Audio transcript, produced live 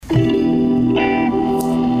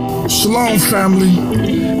Shalom, family.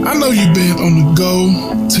 I know you've been on the go,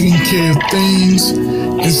 taking care of things,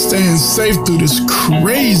 and staying safe through this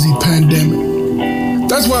crazy pandemic.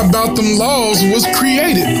 That's why BoutDemLaws was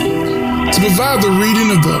created, to provide the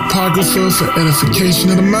reading of the Apocrypha for edification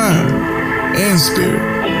of the mind and spirit.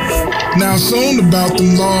 Now soon, the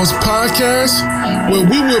BoutDemLaws podcast, where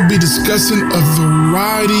we will be discussing a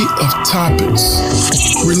variety of topics: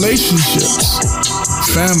 relationships,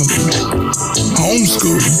 family,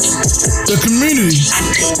 homeschooling, the community,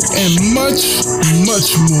 and much,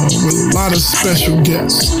 much more with a lot of special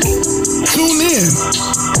guests. Tune in.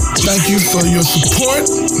 Thank you for your support.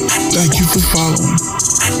 Thank you for following.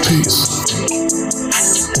 Peace.